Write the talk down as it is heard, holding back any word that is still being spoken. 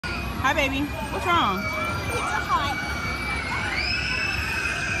Hi, baby. What's wrong? Pizza Hut.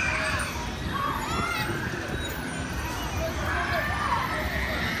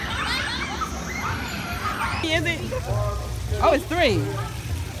 Is it? Oh, it's 3. Where's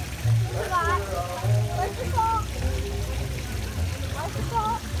the salt? Where's the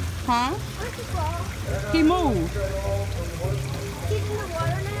salt? Huh? Where's the salt? He moved. He's in the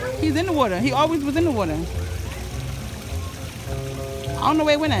water now? He's in the water. He always was in the water. I don't know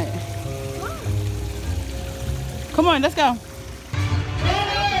where he went at. Come on, let's go.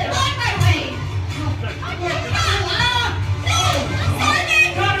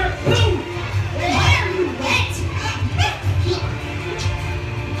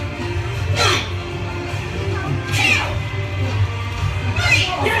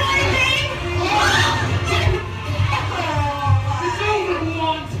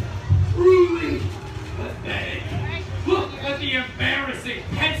 Embarrassing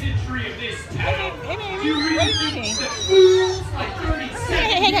peasantry of this town. Hey, You really think that fools like 37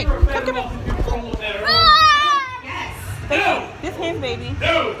 Hey, are better come off in control of their own? Yes. No. This hands, baby.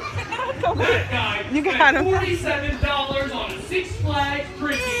 No. Go That ahead. guy You got spent him. $47 on a Six Flags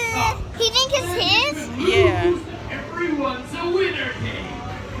drinking cup. He think it's his? Yeah. Everyone's a winner game.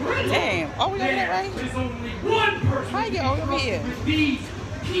 Damn. Oh, we got that right? There's only one person How you get over here? with these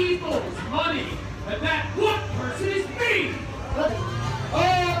people's money, and that one person is me.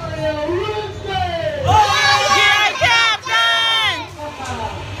 Yeah, Captain!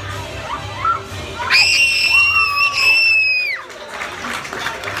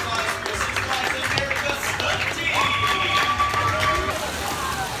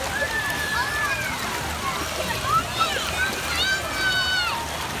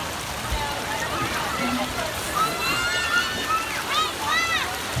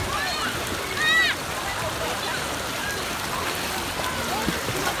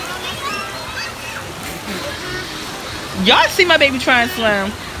 Y'all see my baby trying to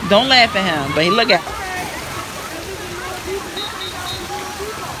swim. Don't laugh at him, but he look at.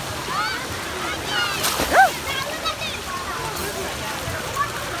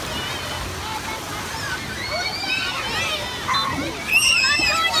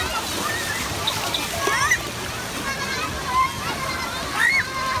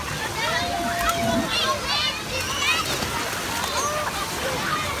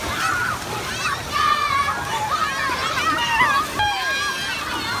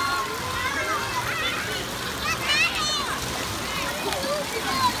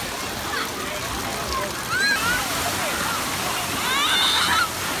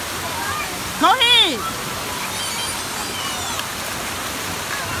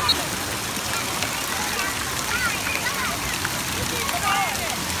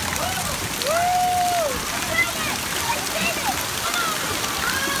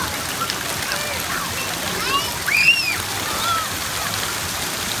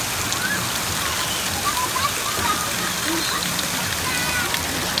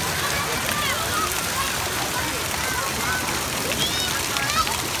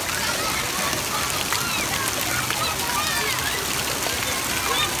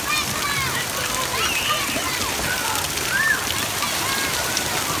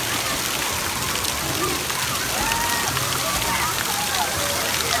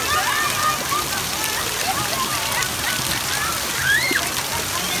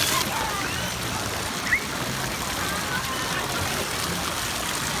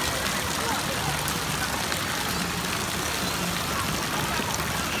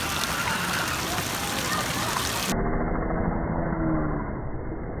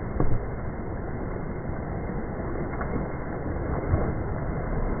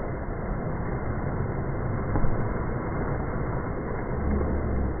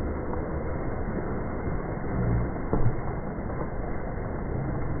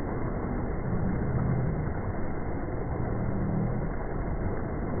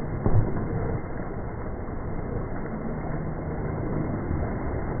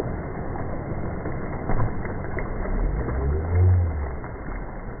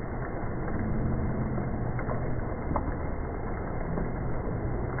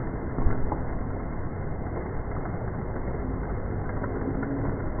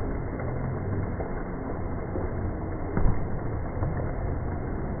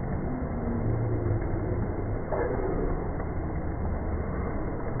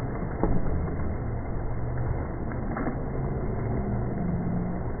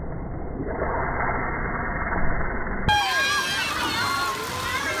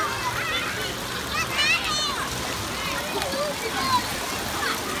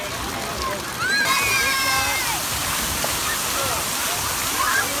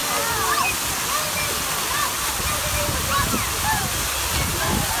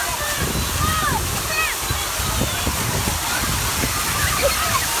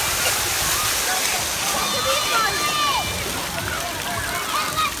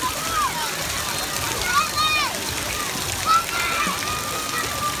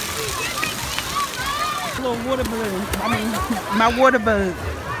 water balloon. I mean, my water bug.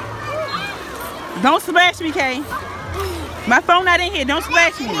 Don't splash me, Kay. My phone not in here. Don't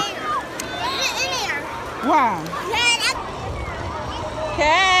splash me. Why?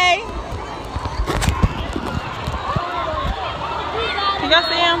 Kay. You guys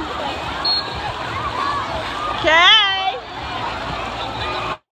see him? Kay.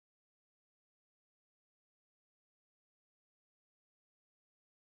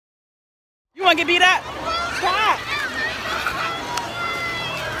 You want to get beat up? Stop.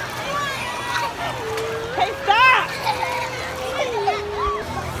 Hey, stop.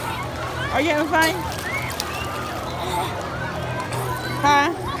 Are you having fun? Huh?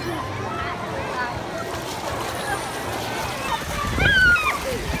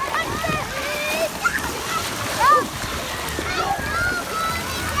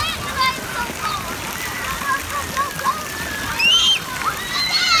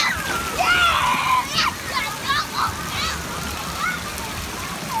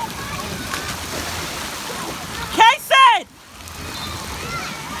 Kayson!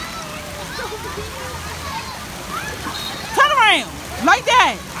 Turn around! Like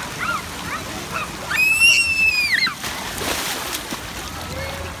that!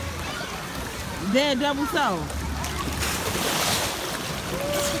 Dead double so.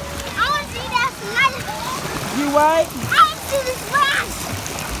 I want to see that splash. You what? I want to see the splash.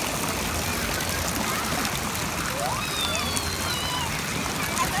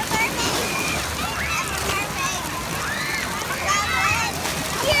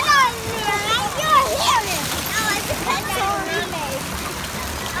 You're not right. You're hearing. Oh, it's a pencil remake.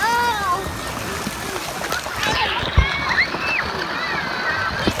 Oh.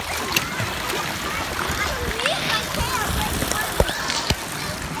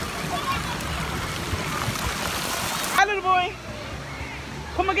 Hi, little boy.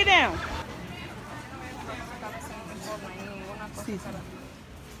 Come on, get down.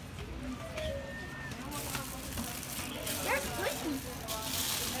 They're squishy.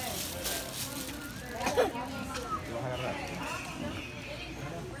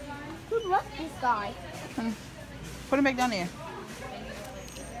 Who left this guy? Put him back down there.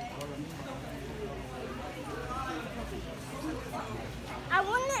 I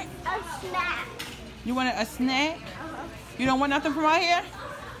wanted a snack. You want a snack? You don't want nothing from out here?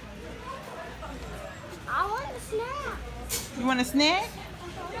 I want a snack. You want a snack?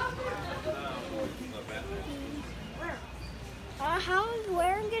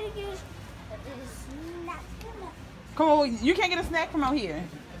 Where I'm gonna get a snack? Come on, you can't get a snack from out here.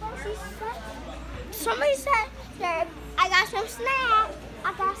 Somebody said that I got some snacks.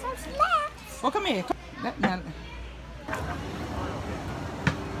 I got some snacks. Well, come here.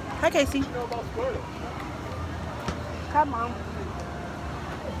 Hi, Casey. Come on.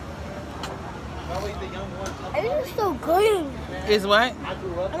 It's so good. Is what?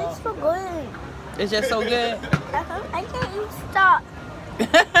 It's so good. It's just so good. I can't even stop.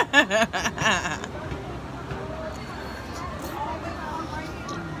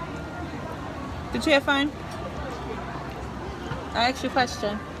 Did you have fun? I asked you a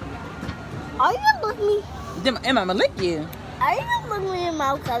question. Are you gonna look me? Am I gonna lick you? Are you gonna look me in the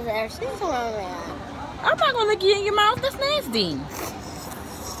mouth because there's things around there? I'm not gonna lick you in your mouth. That's nasty.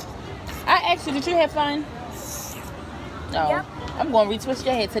 I asked you, did you have fun? No. Yep. I'm gonna retwist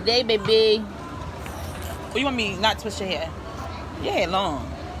your hair today, baby. Or you want me not twist your hair? Your hair long.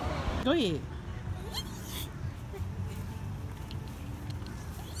 Go ahead.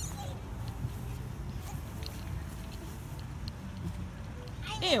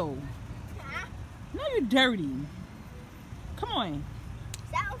 Ew. No, you're dirty. Come on.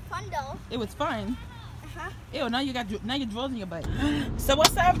 That was fun though. It was fun. Ew, now your drawers in your butt. So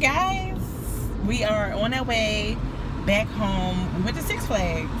what's up, guys? We are on our way back home. We went to Six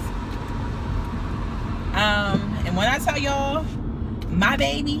Flags. And when I tell y'all, my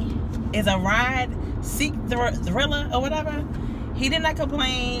baby is a ride seek thriller or whatever. He did not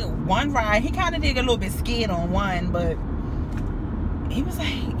complain one ride. He kind of did a little bit scared on one, but he was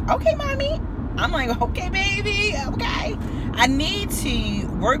like, okay, mommy. I'm like, okay, baby, okay. I need to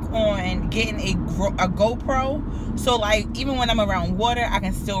work on getting a GoPro, so like even when I'm around water, I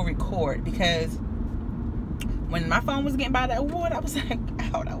can still record, because when my phone was getting by that water, I was like,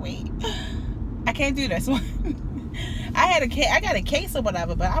 hold on, wait, I can't do this one. I got a case or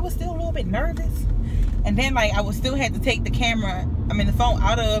whatever, but I was still a little bit nervous. And then like I would still have to take the phone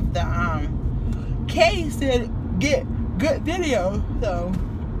out of the case to get good video. So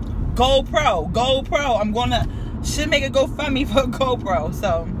GoPro, I'm gonna should make a GoFundMe for a GoPro.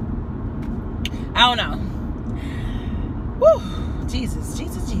 So I don't know. Woo, Jesus.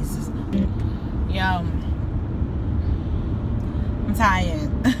 Yo, I'm tired.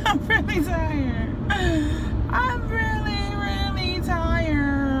 I'm really tired. I'm really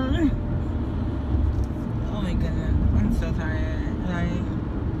tired. Oh my goodness. I'm so tired. Like,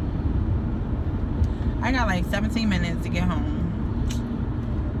 I got like 17 minutes to get home.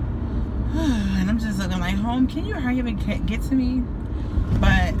 And I'm just looking like, home, can you hurry up and get to me?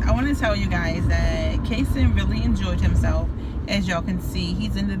 But I want to tell you guys that Kayson really enjoyed himself. As y'all can see,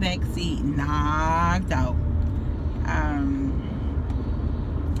 he's in the back seat, knocked out.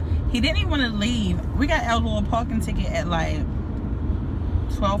 He didn't even want to leave. We got our little parking ticket at like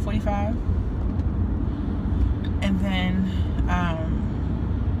 12:45, and then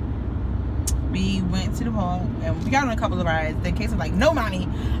we went to the park and we got on a couple of rides. Then Kayson was like, "No, mommy,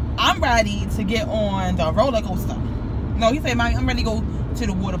 I'm ready to get on the roller coaster." No, he said, "Mommy, I'm ready to go to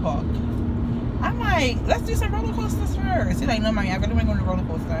the water park." I'm like, "Let's do some roller coasters first." He's like, "No, mommy, I really want to go on the roller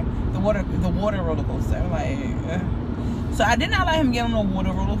coaster, the water roller coaster." I'm like, So I did not let him get on the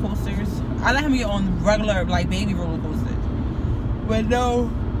water roller coasters. I let him get on regular, like, baby roller coasters, but no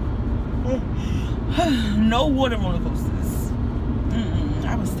water roller coasters.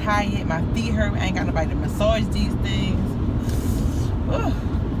 I was tired. My feet hurt. I ain't got nobody to massage these things. Ugh.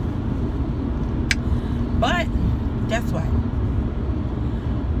 But guess what?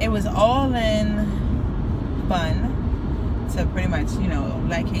 It was all in fun to pretty much, you know,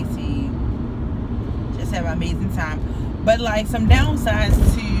 let Casey just have an amazing time. But like some downsides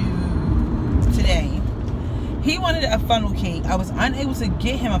to today, he wanted a funnel cake. I was unable to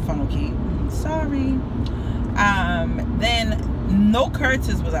get him a funnel cake. Sorry. Then no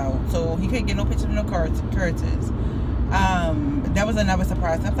Curtis was out, so he couldn't get no pictures of no Curtis. That was another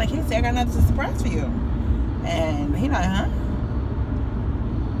surprise. I was like, Casey, I got another surprise for you. And he like, huh?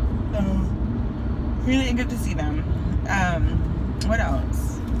 He didn't get to see them. What else?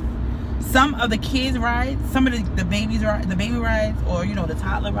 Some of the kids' rides, some of the baby rides, or you know, the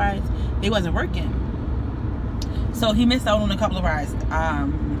toddler rides, they wasn't working. So he missed out on a couple of rides.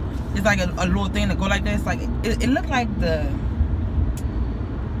 It's like a little thing to go like this. Like it looked like the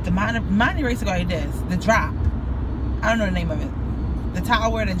minor race to go like this. The drop. I don't know the name of it. The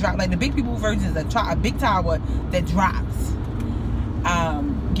tower that drop, like the big people version is a big tower that drops.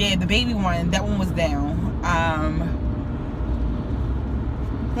 Yeah, the baby one, that one was down.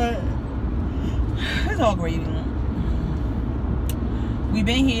 It's all gravy. We've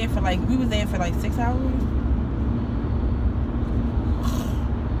been here for like, we was there for like 6 hours.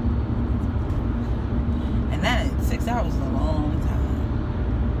 And that 6 hours is a long time.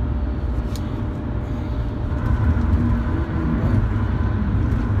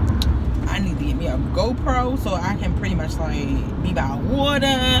 I need to get me a GoPro so I can pretty much like be by water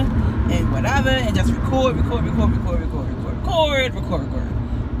and whatever and just record.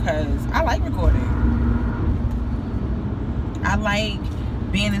 Because I like recording. I like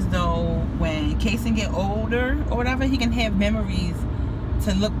being as though when Kayson get older or whatever, he can have memories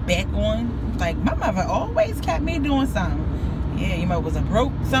to look back on. Like, my mother always kept me doing something. Yeah, your mother was a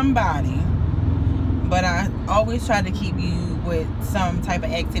broke somebody. But I always tried to keep you with some type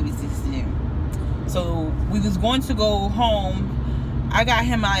of activities to do. So we was going to go home. I got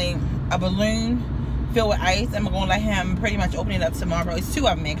him a balloon filled with ice. I'm gonna let him pretty much open it up tomorrow. It's 2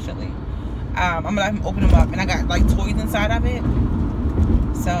 of them actually. I'm gonna let him open them up, and I got like toys inside of it.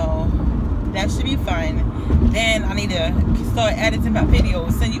 So that should be fun. Then I need to start editing my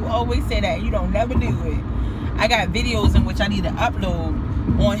videos. So you always say that you don't never do it. I got videos in which I need to upload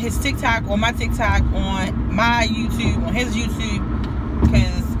on his TikTok, on my TikTok, on my YouTube, on his YouTube,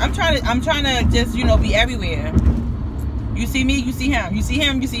 because I'm trying to just, you know, be everywhere. You see me, you see him. You see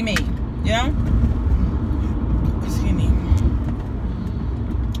him, you see me. You know? Excuse me.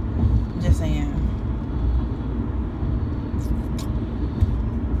 Just saying.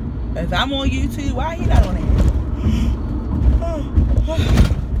 If I'm on YouTube, why he not on it?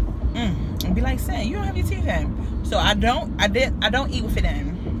 And be like, saying, you don't have your teeth in. So I don't eat with it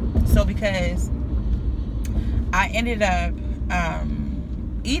in. So because I ended up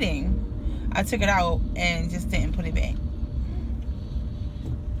eating, I took it out and just didn't put it back.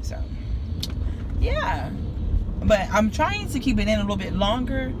 So yeah, but I'm trying to keep it in a little bit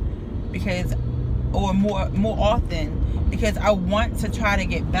longer, because, or more often, because I want to try to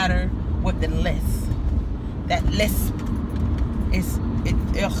get better with the lisp. That lisp is it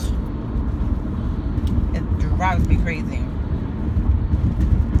drives me crazy.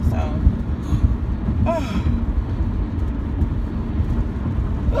 So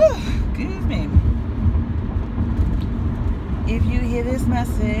excuse me. If you hear this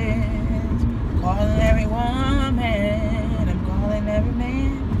message, calling every woman, I'm calling every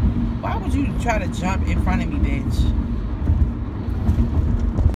man. Why would you try to jump in front of me, bitch?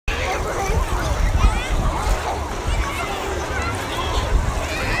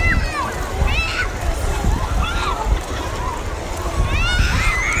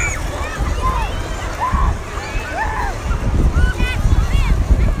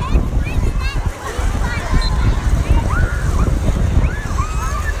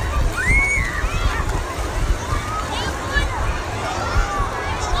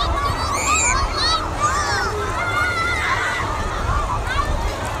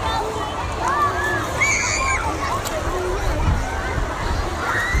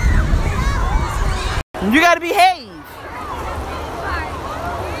 You gotta behave.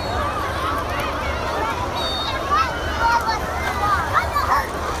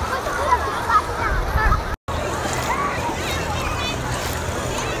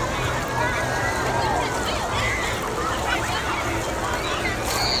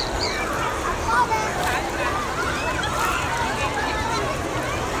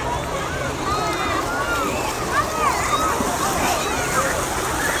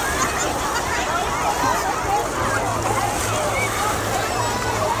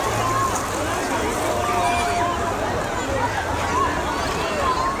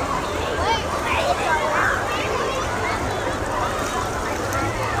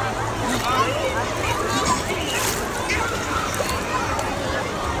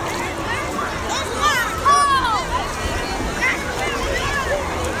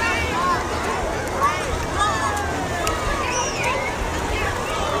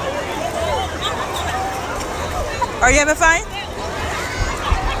 Are you having fun?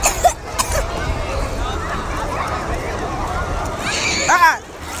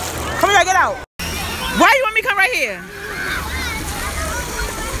 Come here, get out. Why you want me to come right here?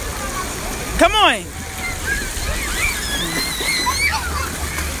 Come on.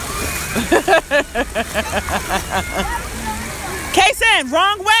 Kayson,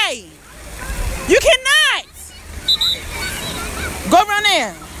 wrong way. You cannot. Go around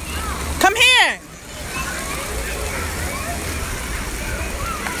there. Come here.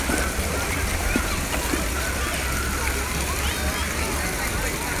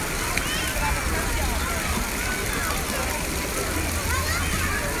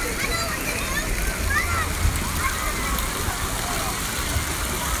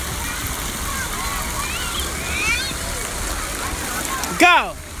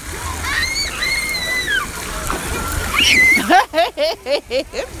 Go.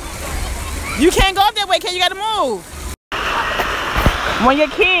 You can't go up that way, Kay. You gotta move. When your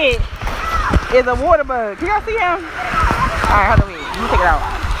kid is a water bug. Can y'all see him? Alright, hold on, wait. Let me take it out.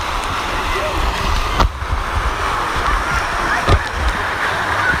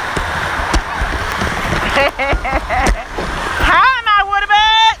 Hi, my water bug.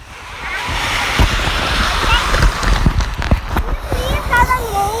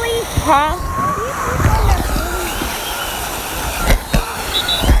 Huh?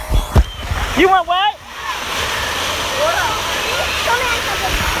 You want what?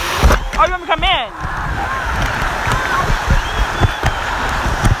 Oh, you want me to come in?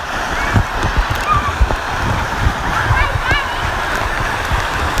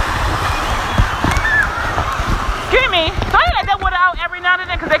 Excuse me. Don't you let that water out every now and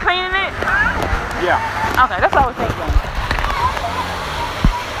then because they're cleaning it? Yeah. Okay, that's what I was thinking.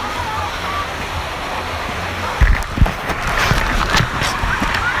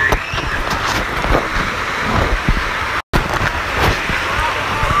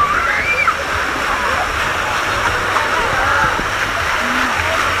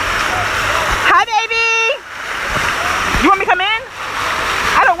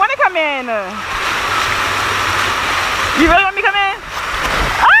 You really want me to come in?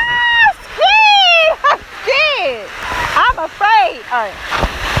 Oh, shit! I'm scared. I'm afraid. All right.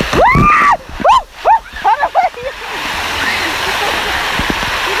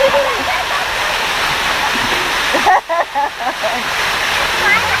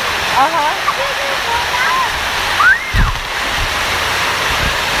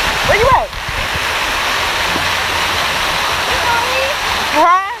 Where you at?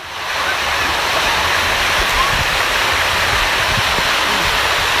 Huh?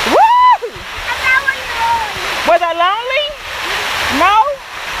 Was I lonely? No?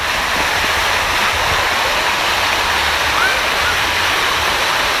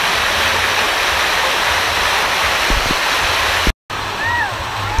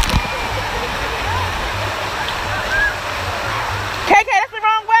 KK, that's the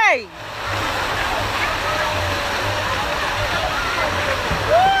wrong way.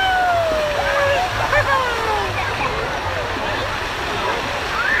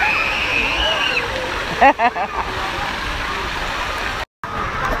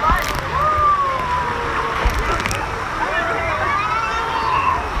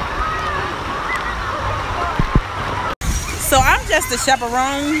 So I'm just a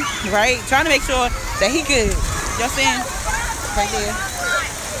chaperone, right? Trying to make sure that he good. Y'all seeing? Right there.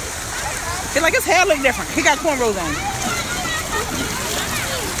 Feel like his hair look different. He got cornrows on.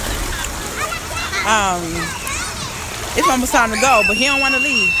 It's almost time to go, but he don't want to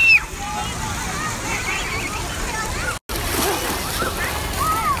leave.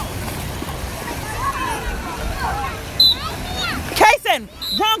 Kayson,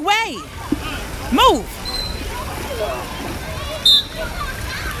 wrong way. Move.